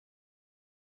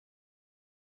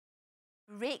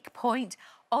Break point.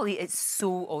 Ollie, it's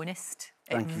so honest.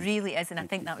 It really is, and I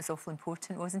think that was awful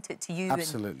important, wasn't it, to you?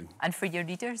 Absolutely. And for your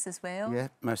readers as well? Yeah,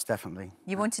 most definitely.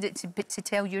 You wanted it to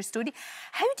tell your story.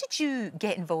 How did you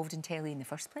get involved in telly in the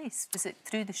first place? Was it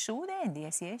through the show then,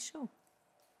 the SAS show?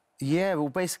 Yeah, well,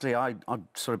 basically, I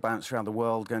sort of bounced around the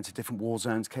world, going to different war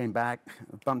zones, came back,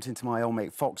 bumped into my old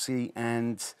mate Foxy,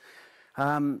 and,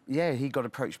 yeah, he got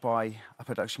approached by a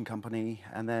production company,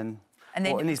 and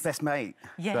his best mate.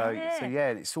 Yeah. So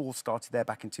yeah, it's all started there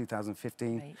back in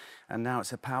 2015, and now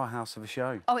it's a powerhouse of a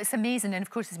show. Oh, it's amazing, and of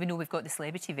course, as we know, we've got the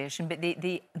celebrity version, but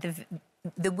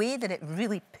the way that it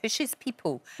really pushes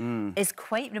people is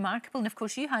quite remarkable. And of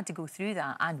course, you had to go through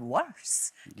that and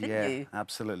worse, didn't you? Yeah,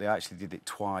 absolutely. I actually did it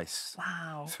twice.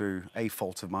 Wow. Through a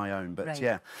fault of my own, but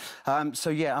yeah. So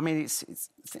yeah, I mean,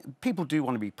 people do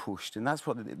want to be pushed, and that's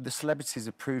what the celebrities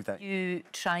have proved that. You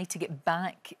try to get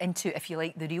back into, if you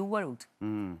like, the real world,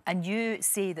 and you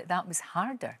say that that was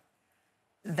harder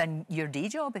than your day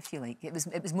job, if you like. It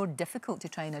was more difficult to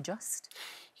try and adjust.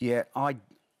 Yeah, I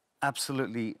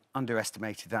absolutely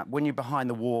underestimated that. When you're behind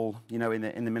the wall, you know, in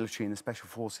the military and the special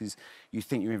forces, you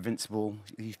think you're invincible.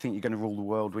 You think you're going to rule the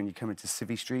world when you come into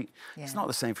Civvy Street. Yeah. It's not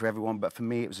the same for everyone, but for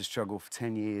me, it was a struggle for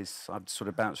 10 years. I'd sort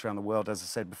of bounced around the world, as I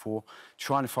said before,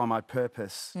 trying to find my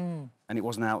purpose, and it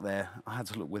wasn't out there. I had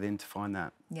to look within to find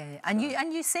that. Yeah, and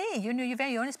you say, you know, you're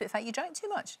very honest, but in fact, you drank too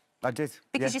much. I did.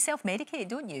 Because you self-medicate,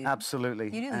 don't you? Absolutely.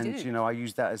 You really do. You know, I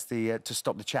used that as the to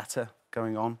stop the chatter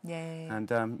going on. Yeah. And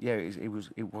yeah, it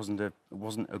wasn't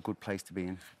a good place to be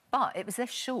in. But it was this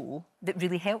show that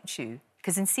really helped you,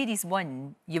 because in series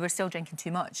 1 you were still drinking too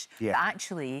much. Yeah. But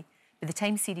actually, by the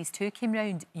time series 2 came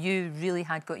round, you really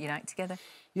had got your act together.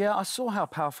 Yeah, I saw how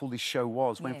powerful this show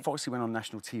was. When Foxy went on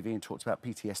national TV and talked about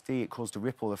PTSD, it caused a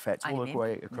ripple effect all the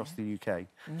way across the UK.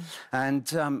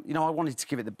 And, you know, I wanted to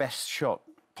give it the best shot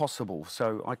possible,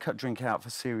 so I cut drink out for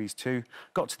series 2,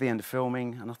 got to the end of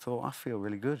filming, and I thought, I feel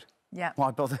really good. Yeah.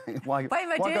 Why bother? Why am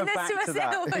I doing this to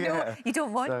myself? Yeah. You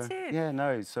don't want to. Yeah,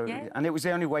 no. So, and it was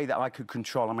the only way that I could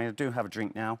control. I mean, I do have a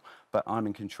drink now, but I'm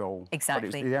in control. Exactly.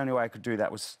 But the only way I could do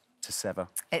that was to sever.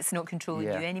 It's not controlling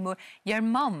you anymore. Your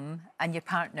mum and your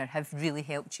partner have really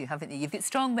helped you, haven't they? You've got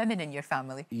strong women in your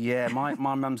family. Yeah, my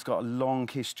mum's got a long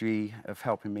history of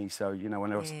helping me. So, you know,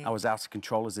 when I was out of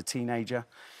control as a teenager,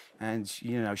 and,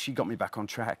 you know, she got me back on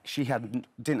track. She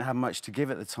didn't have much to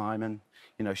give at the time, and,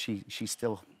 you know, she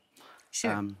still...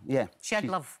 Sure. Yeah. She had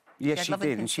love. Yeah, she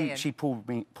did, and she pulled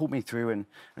me through and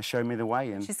showed me the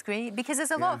way. And she's great, because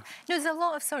there's a lot of, you know, there's a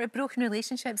lot of sort of broken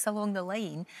relationships along the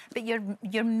line, but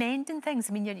you're mending things.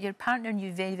 I mean, your partner and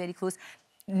you very, very close,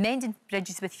 mending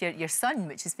bridges with your son,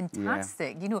 which is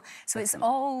fantastic. You know, so it's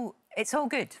all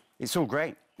good. It's all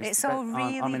great. It's all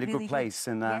really, I'm in a really good place,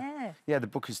 and yeah, the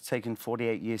book has taken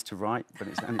 48 years to write, but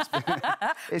it's been,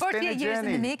 it's 48 been a years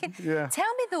in the making. Yeah.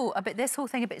 Tell me though about this whole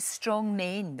thing about strong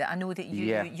men that I know that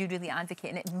you really advocate,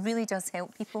 and it really does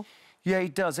help people. Yeah,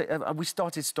 it does. We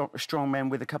started Strong Men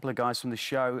with a couple of guys from the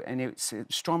show, and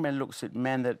Strong Men looks at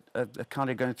men that are kind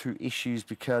of going through issues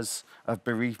because of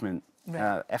bereavement.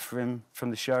 Ephraim from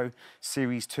the show,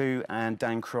 Series 2, and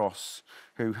Dan Cross,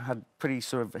 who had pretty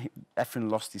sort of... Ephraim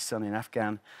lost his son in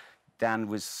Afghan. Dan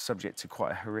was subject to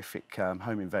quite a horrific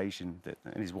home invasion,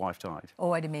 and his wife died.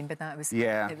 Oh, I remember that.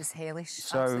 It was hellish,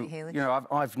 so, absolutely hellish. You know,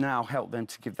 I've now helped them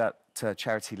to give that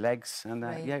charity legs, and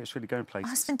yeah, it's really going places.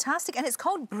 Oh, that's fantastic, and it's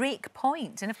called Break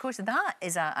Point, and of course that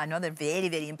is another very,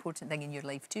 very important thing in your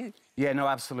life too. Yeah, no,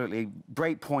 absolutely.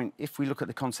 Break point, if we look at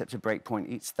the concept of break point,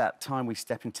 it's that time we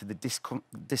step into the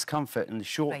discomfort in the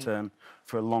short term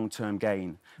for a long-term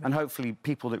gain. And hopefully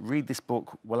people that read this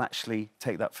book will actually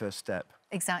take that first step.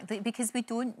 Exactly, because we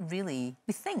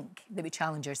think that we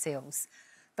challenge ourselves.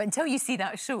 But until you see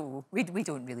that show, we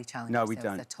don't really challenge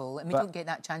ourselves at all. And we don't get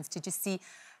that chance to just see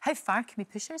how far can we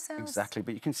push ourselves. Exactly,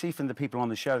 but you can see from the people on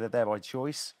the show that they're by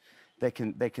choice. They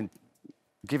can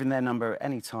give in their number at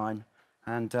any time,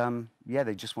 and yeah,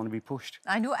 they just want to be pushed.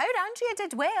 I know. Our Andrea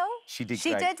did well. She did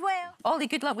great. She did well. Ollie,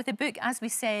 good luck with the book. As we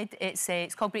said,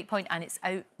 it's called Breakpoint, and it's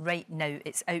out right now.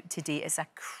 It's out today. It's a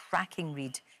cracking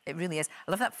read. It really is.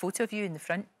 I love that photo of you in the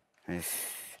front. Yes.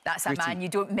 That's a man you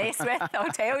don't mess with,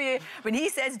 I'll tell you. When he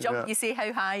says jump, you say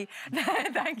how high.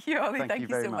 Thank you, Ollie. Thank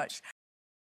you so much.